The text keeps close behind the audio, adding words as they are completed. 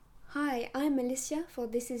I'm Alicia for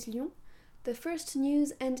This is Lyon, the first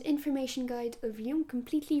news and information guide of Lyon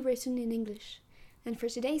completely written in English. And for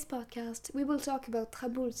today's podcast, we will talk about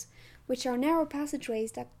traboules, which are narrow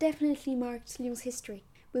passageways that definitely marked Lyon's history.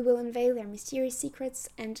 We will unveil their mysterious secrets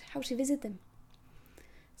and how to visit them.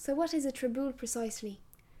 So what is a traboule precisely?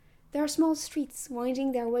 There are small streets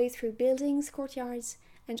winding their way through buildings, courtyards,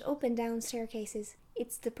 and up and down staircases.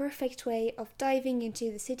 It's the perfect way of diving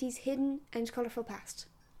into the city's hidden and colourful past.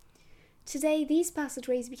 Today, these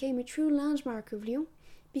passageways became a true landmark of Lyon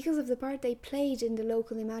because of the part they played in the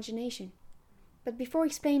local imagination. But before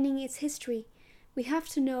explaining its history, we have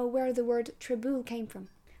to know where the word traboule came from.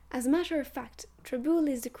 As a matter of fact, traboule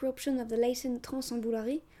is the corruption of the Latin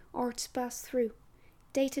transambulare, or to pass through.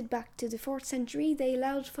 Dated back to the 4th century, they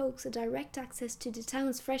allowed folks a direct access to the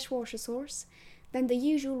town's freshwater source than the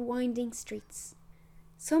usual winding streets.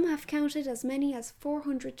 Some have counted as many as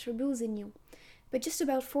 400 traboules in Lyon, but just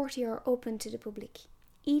about 40 are open to the public,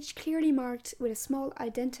 each clearly marked with a small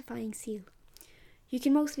identifying seal. You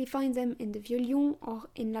can mostly find them in the Vieux-Lyon or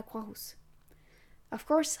in La Croix-Rousse. Of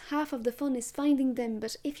course, half of the fun is finding them,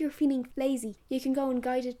 but if you're feeling lazy, you can go on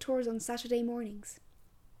guided tours on Saturday mornings.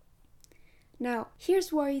 Now,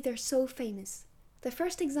 here's why they're so famous. The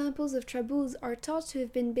first examples of traboules are thought to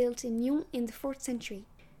have been built in Lyon in the 4th century.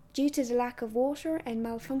 Due to the lack of water and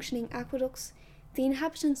malfunctioning aqueducts, the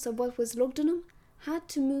inhabitants of what was Lugdunum had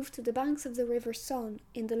to move to the banks of the river Saône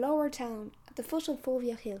in the lower town at the foot of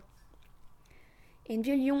Fourvière Hill. In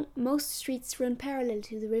Vieux-Lyon, most streets run parallel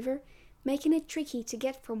to the river, making it tricky to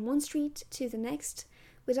get from one street to the next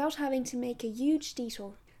without having to make a huge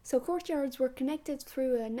detour. So courtyards were connected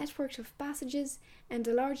through a network of passages and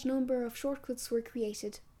a large number of shortcuts were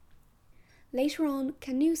created. Later on,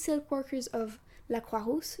 canoe silk workers of La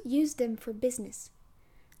Croix-Rousse used them for business.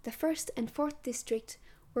 The 1st and 4th district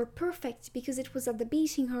were perfect because it was at the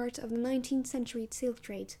beating heart of the 19th century silk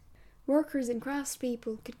trade. Workers and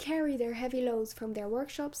craftspeople could carry their heavy loads from their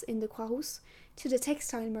workshops in the Croix-Rousse to the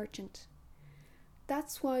textile merchant.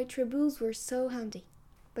 That's why traboules were so handy.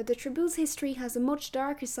 But the traboule's history has a much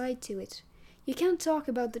darker side to it. You can't talk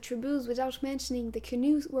about the traboules without mentioning the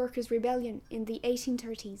canoe workers' rebellion in the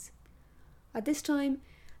 1830s. At this time,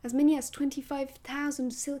 as many as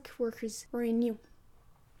 25,000 silk workers were in Lyon.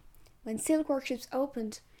 When silk workshops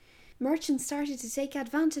opened, merchants started to take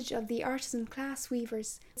advantage of the artisan class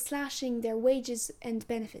weavers, slashing their wages and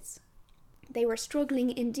benefits. They were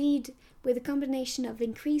struggling indeed with a combination of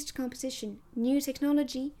increased competition, new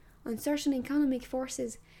technology, uncertain economic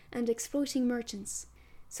forces, and exploiting merchants.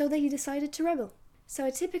 So they decided to rebel. So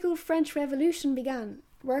a typical French Revolution began.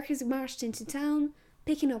 Workers marched into town,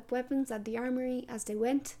 picking up weapons at the armory as they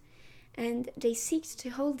went, and they sought to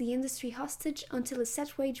hold the industry hostage until a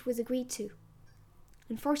set wage was agreed to.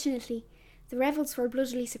 Unfortunately, the rebels were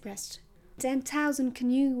bloodily suppressed. 10,000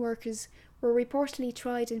 canoe workers were reportedly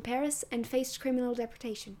tried in Paris and faced criminal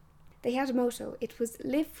deportation. They had a motto. It was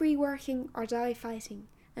live free working or die fighting,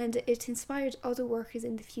 and it inspired other workers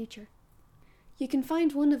in the future. You can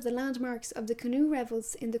find one of the landmarks of the canoe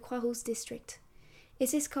rebels in the Croix-Rousse district.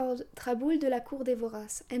 It is called Traboule de la Cour des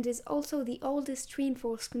Voraces and is also the oldest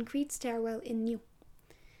reinforced concrete stairwell in Lyon.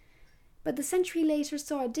 But the century later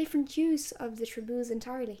saw a different use of the traboules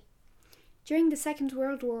entirely. During the Second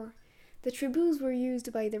World War, the traboules were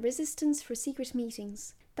used by the resistance for secret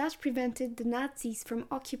meetings. That prevented the Nazis from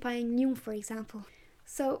occupying Lyon, for example.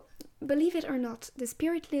 So, believe it or not, the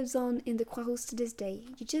spirit lives on in the Croix-Rousse to this day.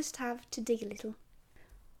 You just have to dig a little.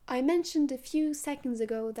 I mentioned a few seconds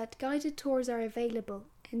ago that guided tours are available,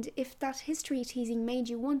 and if that history teasing made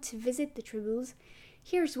you want to visit the traboules,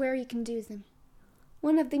 here's where you can do them.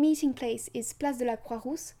 One of the meeting places is Place de la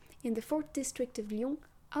Croix-Rousse in the 4th district of Lyon,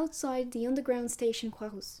 outside the underground station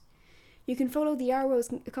Croix-Rousse. You can follow the arrows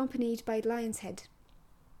accompanied by Lion's Head.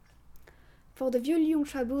 For the Vieux-Lyon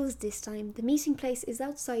traboules this time, the meeting place is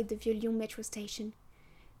outside the Vieux-Lyon metro station.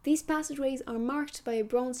 These passageways are marked by a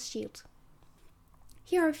bronze shield.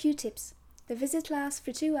 Here are a few tips. The visit lasts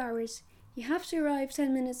for 2 hours. You have to arrive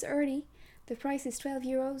 10 minutes early. The price is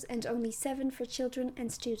 €12 and only 7 for children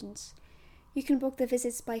and students. You can book the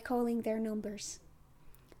visits by calling their numbers.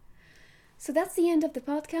 So that's the end of the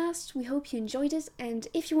podcast. We hope you enjoyed it, and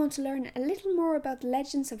if you want to learn a little more about the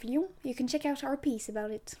legends of Lyon, you can check out our piece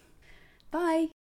about it. Bye!